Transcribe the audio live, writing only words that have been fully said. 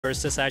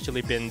has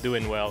actually been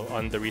doing well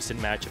on the recent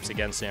matchups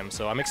against him,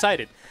 so I'm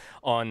excited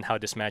on how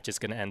this match is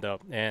going to end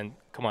up. And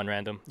come on,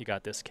 Random, you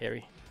got this.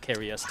 Carry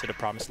us to the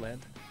promised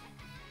land.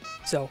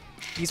 So,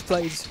 he's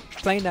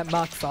playing that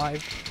Mach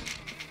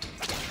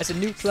 5. As a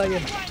new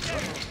player,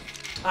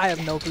 I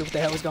have no clue what the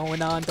hell is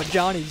going on, but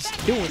Johnny's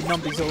doing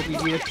numbers over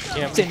here.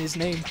 Yeah. It's in his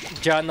name.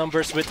 John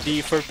numbers with the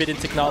forbidden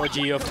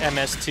technology of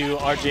MS2.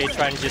 RJ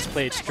trying to just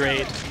play it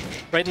straight.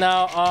 Right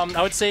now,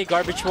 I would say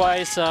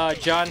garbage-wise,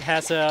 John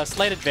has a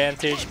slight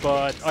advantage,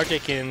 but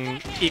RJ can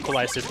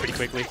equalize this pretty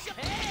quickly.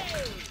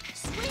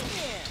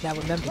 Now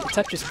remember, the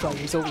Tetris player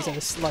is always at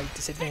a slight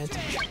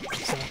disadvantage.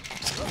 So.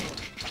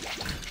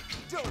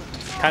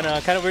 Kind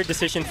of weird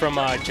decision from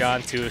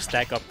John to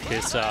stack up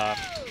his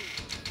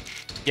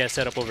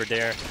setup over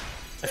there.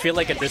 I feel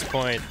like at this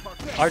point,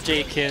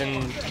 RJ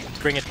can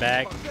bring it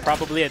back.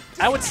 Probably,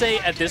 I would say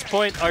at this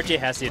point, RJ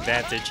has the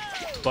advantage.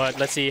 But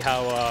let's see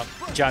how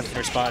John can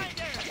respond.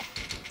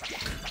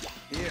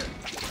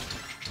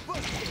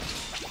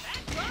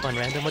 Come on,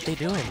 Random, what they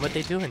doing? What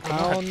they doing? Come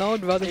on. Oh no,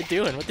 brother. What they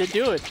doing? What they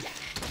doing?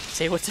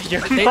 Say what's in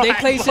your mind. They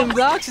play some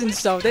blocks and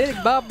stuff. They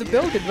bob the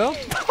building, bro.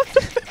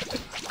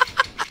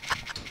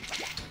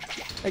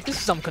 Like, this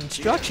is some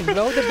construction,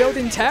 bro. They're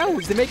building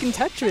towers. They're making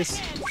Tetris.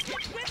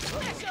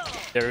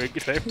 There we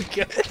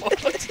go.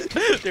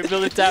 They're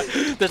building tower.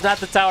 That's not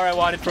the tower I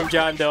wanted from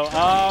John, though.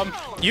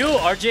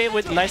 RJ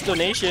with nice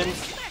donation.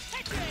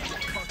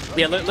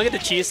 Yeah, look at the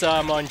cheese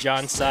on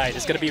John's side.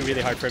 It's going to be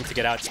really hard for him to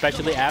get out,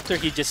 especially after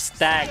he just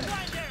stacked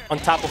on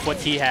top of what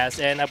he has.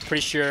 And I'm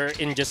pretty sure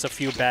in just a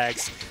few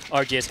bags,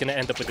 RJ is going to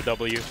end up with the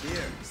W.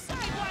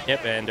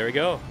 Yep, and there we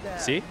go.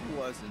 See?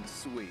 Wasn't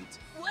sweet.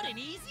 What an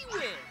easy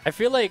win. I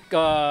feel like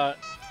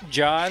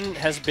John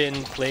has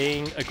been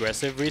playing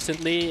aggressive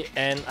recently,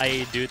 and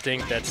I do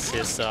think that's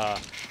his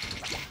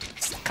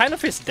kind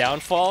of his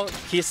downfall.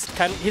 He's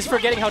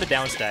forgetting how to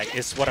downstack,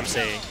 is what I'm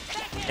saying.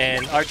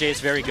 And RJ is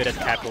very good at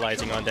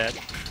capitalizing on that.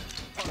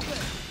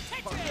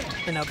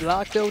 In a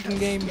block building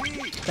game,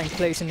 then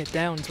placing it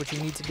down is what you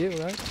need to do,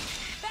 right?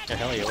 Yeah,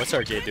 hell yeah. What's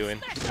RJ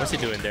doing? What's he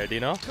doing there? Do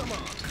you know?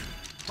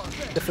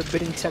 The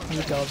forbidden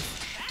technique of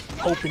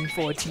hoping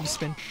for a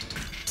T-spin.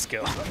 Let's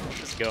go.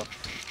 Let's go.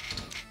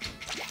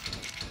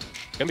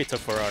 Gonna be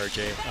tough for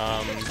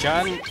RJ.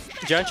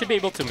 John should be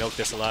able to milk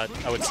this a lot,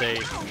 I would say.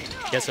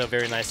 He has a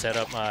very nice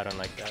setup. I don't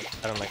like that.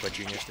 I don't like what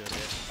Junior's doing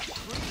here.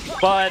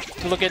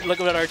 But look at what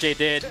RJ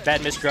did.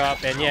 Bad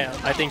misdrop, and yeah,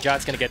 I think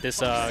John's gonna get this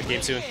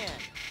game soon.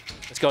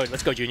 Let's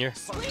go, Junior.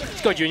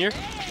 Let's go, Junior.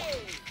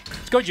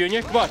 Let's go,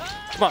 Junior. Come on.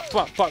 Come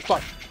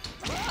on.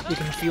 You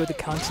can feel the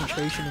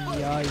concentration in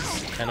the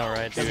eyes. I know,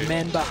 right, dude? The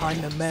man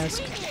behind the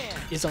mask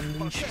is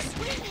unleashed.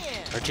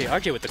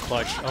 RJ with the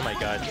clutch. Oh my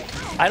god.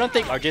 I don't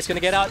think RJ's gonna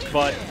get out,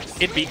 but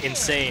it'd be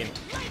insane.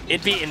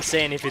 It'd be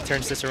insane if he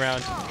turns this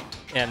around.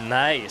 And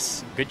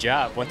nice. Good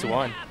job.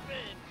 1-1.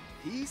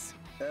 Piece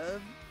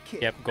of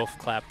cake. Yep, golf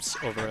claps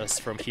over us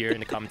from here in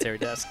the commentary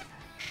desk.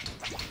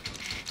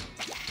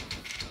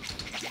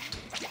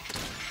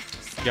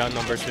 John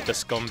numbers with the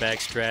scumbag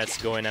strats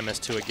going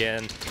MS2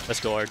 again. Let's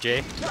go,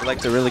 RJ. I'd like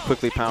to really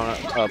quickly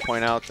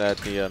point out that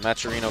the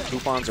Matcherino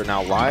coupons are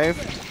now live.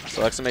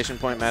 So exclamation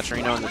point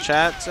Matcherino in the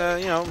chat,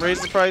 you know, raise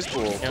the prize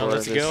pool for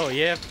let's go,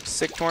 yeah.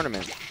 Sick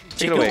tournament.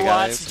 Take it away,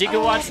 guys.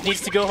 Gigawatts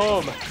needs to go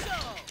home.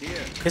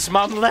 His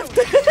mom left.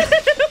 His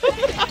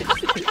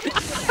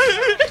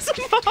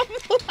mom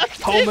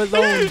left. Home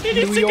alone,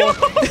 New York.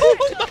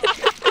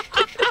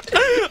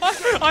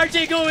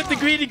 RJ go with the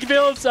greedy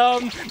builds.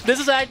 This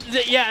is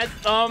actually, yeah,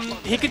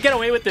 he could get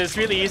away with this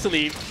really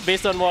easily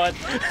based on what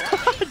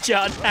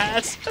John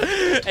has.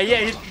 And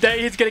yeah,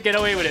 he's gonna get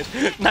away with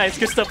it. Nice,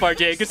 good stuff,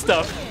 RJ, good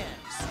stuff.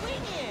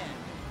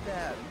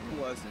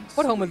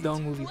 What Home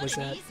Alone movie was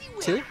that?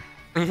 2?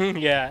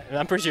 Yeah,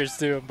 I'm pretty sure it's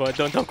 2, but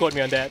don't quote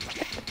me on that.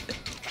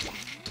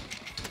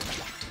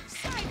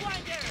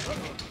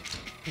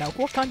 Now,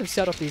 what kind of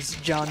setup is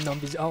John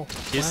numbers? Oh,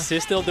 he's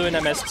still doing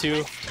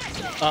MS2.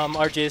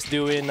 RJ is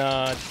doing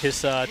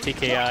his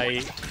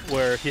TKI,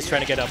 where he's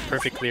trying to get a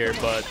perfect clear,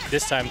 but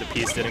this time the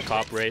piece didn't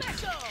cooperate,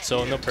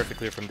 so no perfect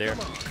clear from there.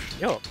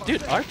 Yo,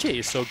 dude, RJ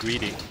is so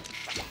greedy.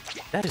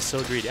 That is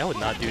so greedy. I would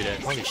not do that.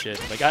 Holy shit.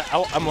 Like,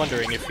 I'm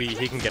wondering if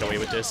he can get away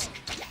with this.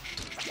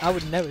 I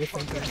would never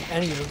think of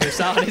any of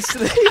this,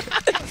 honestly.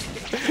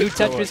 New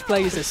Tetris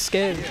players are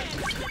scary.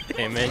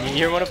 Hey man,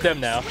 you're one of them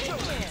now.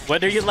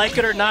 Whether you like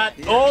it or not,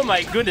 oh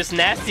my goodness,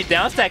 nasty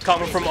downstack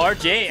coming from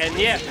RJ, and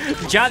yeah,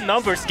 John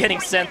numbers getting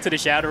sent to the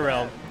Shadow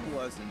Realm.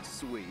 Wasn't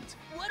sweet.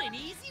 What an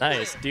easy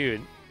nice,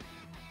 dude.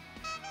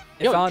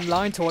 If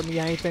online taught me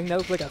anything, that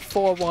was like a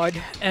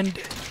forward and.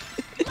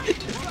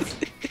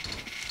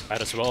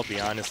 Might as well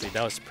be, honestly.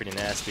 That was pretty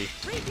nasty.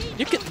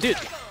 You can, dude.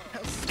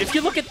 If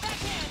you look at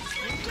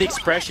the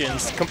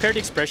expressions, compare the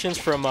expressions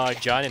from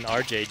John and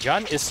RJ.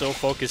 John is so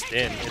focused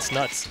in, it's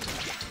nuts.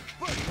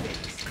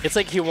 It's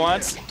like he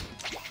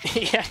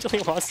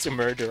actually wants to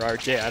murder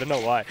RJ. I don't know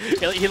why.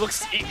 He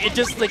looks, it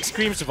just like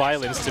screams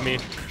violence to me.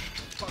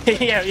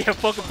 yeah,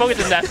 focus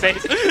in that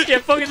face. Yeah,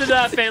 focus in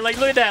that face. Like,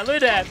 look at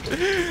that.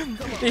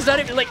 He's not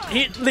even, like,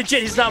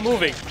 he's not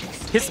moving.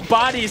 His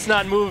body is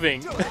not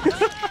moving.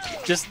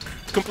 Just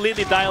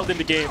completely dialed in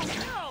the game.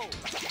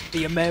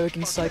 The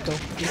American Psycho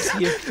is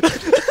here.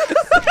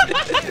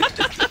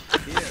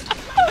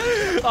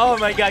 Oh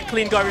my god,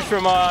 clean garbage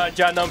from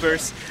John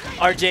Numbers.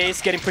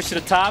 RJ's getting pushed to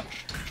the top.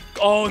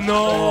 Oh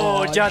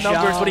no, John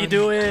Numbers, what are you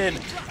doing?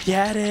 He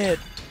had it.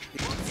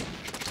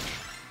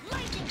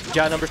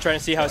 John Numbers trying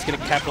to see how he's going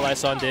to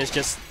capitalize on this.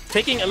 Just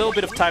taking a little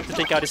bit of time to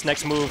think out his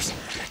next moves.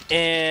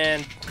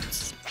 And...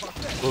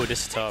 ooh,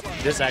 this is tough.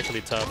 This is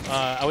actually tough.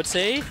 I would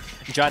say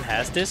John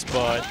has this,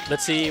 but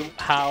let's see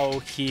how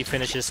he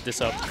finishes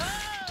this up.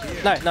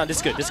 No, this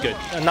is good. This is good.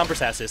 Numbers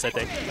has this, I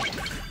think.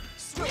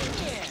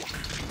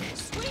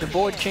 The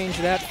board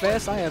changed that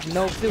fast. I have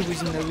no clue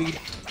who's in the lead.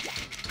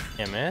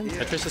 Yeah, man.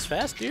 Tetris is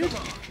fast, dude.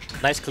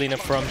 Nice cleanup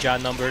from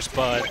John Numbers,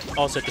 but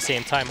also at the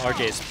same time,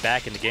 RJ is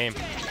back in the game.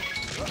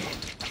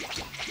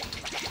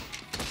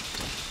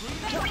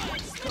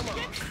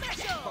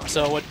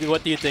 So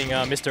what do you think,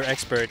 Mr.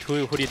 Expert?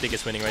 Who do you think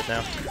is winning right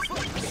now?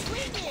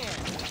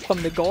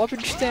 From the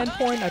garbage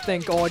standpoint, I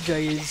think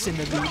RJ is in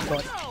the lead,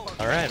 but...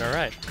 Alright,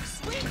 alright.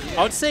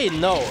 I would say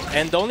no,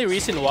 and the only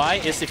reason why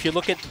is if you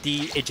look at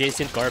the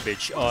adjacent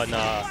garbage on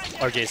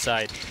RJ's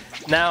side.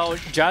 Now,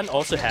 John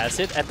also has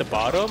it at the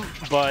bottom,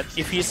 but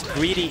if he's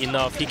greedy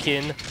enough, he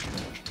can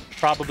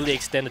probably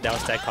extend the down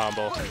stack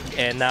combo.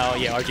 And now,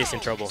 yeah, RJ's in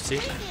trouble,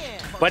 see?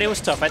 But it was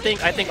tough. I think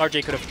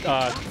RJ could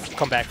have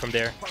come back from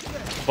there.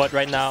 But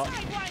right now...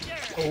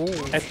 oh.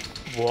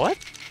 What?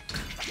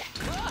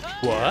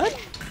 What?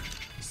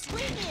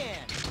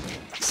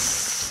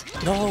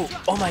 No!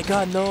 Oh my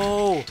god,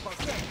 no!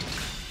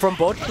 From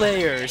both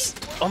players!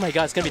 Oh my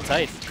god, it's gonna be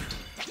tight.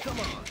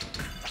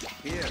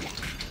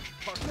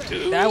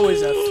 That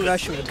was a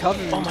flush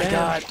recovery. Oh my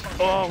god.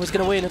 Oh, who's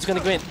gonna win? Who's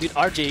gonna win? Dude,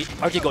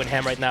 RJ going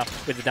ham right now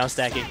with the down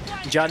stacking.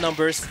 John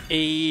Numbers,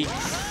 I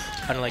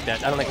don't like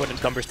that. I don't like what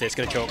Numbers did. It's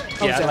gonna choke.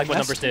 Yeah, I don't like what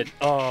Numbers did.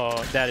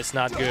 Oh, that is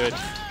not good.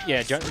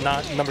 Yeah,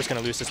 Numbers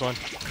gonna lose this one.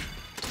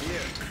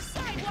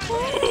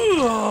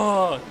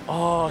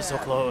 Oh, so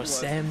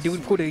close. Damn,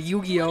 dude put a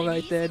Yu-Gi-Oh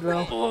right there,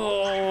 bro.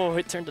 Oh,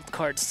 it turned the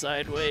card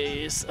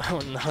sideways. Oh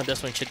no,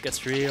 that's when shit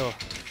gets real.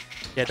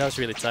 Yeah, that was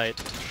really tight.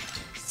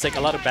 It's like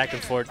a lot of back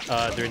and forth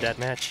during that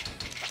match.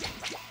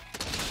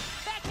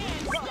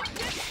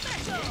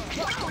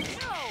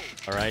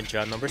 Alright,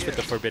 John Numbers with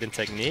the forbidden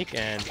technique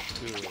and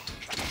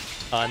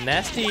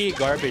nasty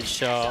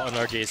garbage on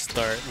RJ's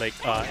start, like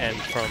end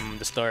from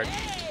the start.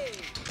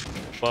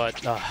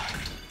 But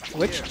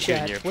which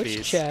chat? Junior, Which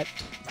please. chat?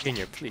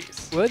 Junior,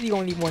 please. We're the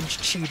only ones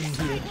cheating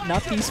here,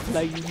 not these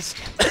players.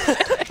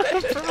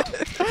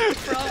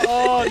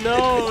 Oh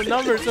no,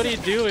 Numbers, what are you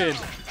doing?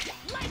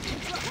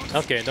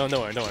 Okay, don't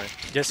worry.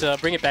 Just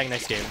bring it back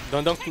next game.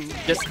 Don't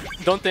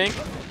think.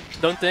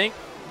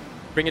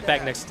 Bring it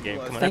back next game.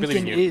 Come on, I believe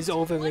in you. Thinking is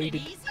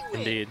overrated.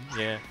 Indeed,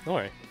 yeah. Don't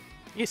worry.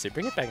 Easy,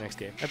 bring it back next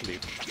game. I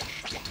believe.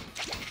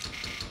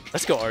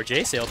 Let's go,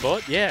 RJ.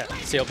 Sailboat. Yeah,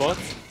 sailboat.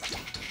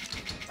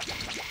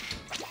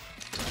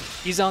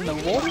 He's on the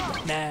water?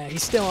 Nah,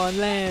 he's still on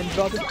land,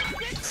 brother.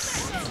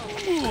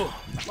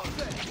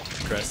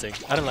 Interesting.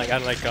 I don't like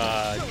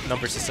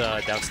Numbers'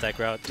 down stack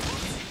route.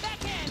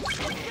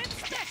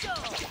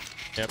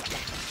 Yep.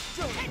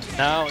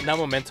 Now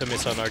momentum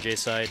is on RJ's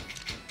side,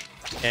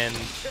 and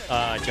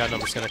John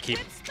Numbers gonna keep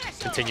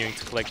continuing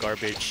to collect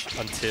garbage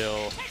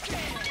until.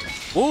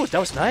 Ooh, that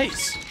was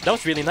nice. That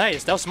was really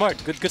nice. That was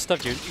smart. Good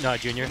stuff,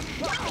 Junior.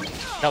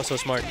 That was so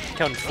smart.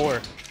 Counting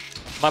 4.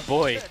 My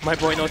boy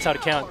knows how to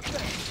count.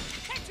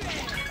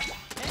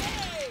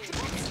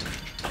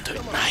 Oh,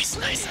 dude, nice.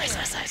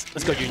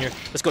 Let's go, Junior.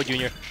 It's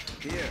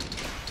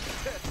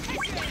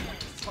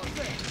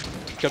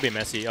gonna be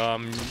messy.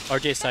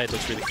 RJ's side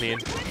looks really clean.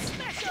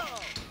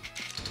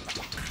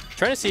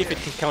 Trying to see if it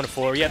can count a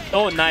 4. Yeah.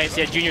 Oh, nice.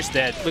 Yeah, Junior's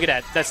dead. Look at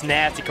that. That's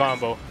nasty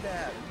combo.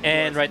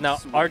 And right now,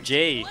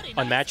 RJ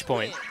on match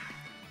point.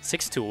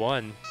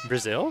 6-1.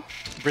 Brazil?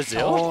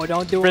 Oh,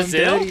 don't do him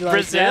dirty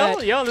like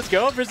that. Yo, let's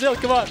go. Brazil,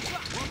 come on.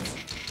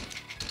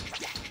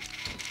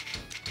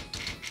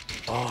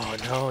 Oh,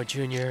 no,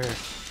 Junior.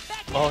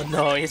 Oh,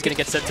 no, he's going to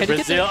get sent to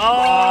Brazil.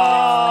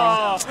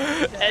 Oh!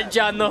 And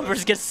John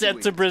Numbers gets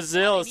sent to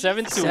Brazil.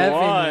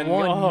 7-1.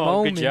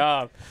 Oh, good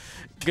job.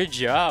 Good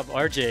job,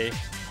 RJ.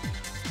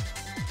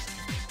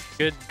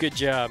 Good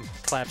job.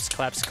 Claps.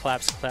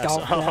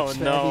 Oh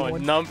no,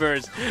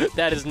 Numbers.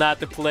 That is not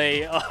the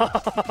play.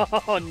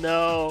 Oh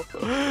no.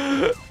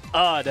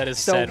 Oh, that is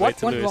a sad way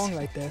to lose. So what went wrong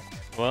right there?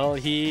 Well,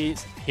 he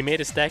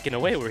made a stack in a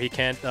way where he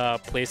can't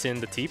place in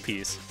the T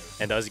piece,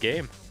 and that was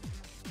game.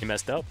 He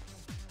messed up.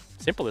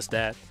 Simple as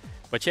that.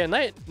 But yeah,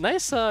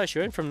 nice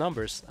showing from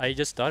Numbers. I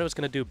just thought it was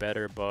gonna do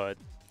better, but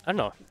I don't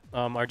know.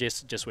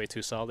 RJ's just way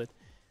too solid.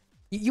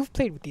 You've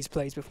played with these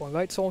plays before,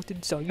 right,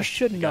 Salted? So you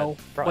should know.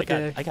 Bro, I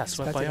got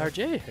swept by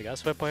RJ. I got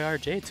swept by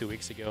RJ 2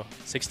 weeks ago.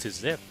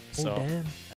 6-0. So. Oh, damn.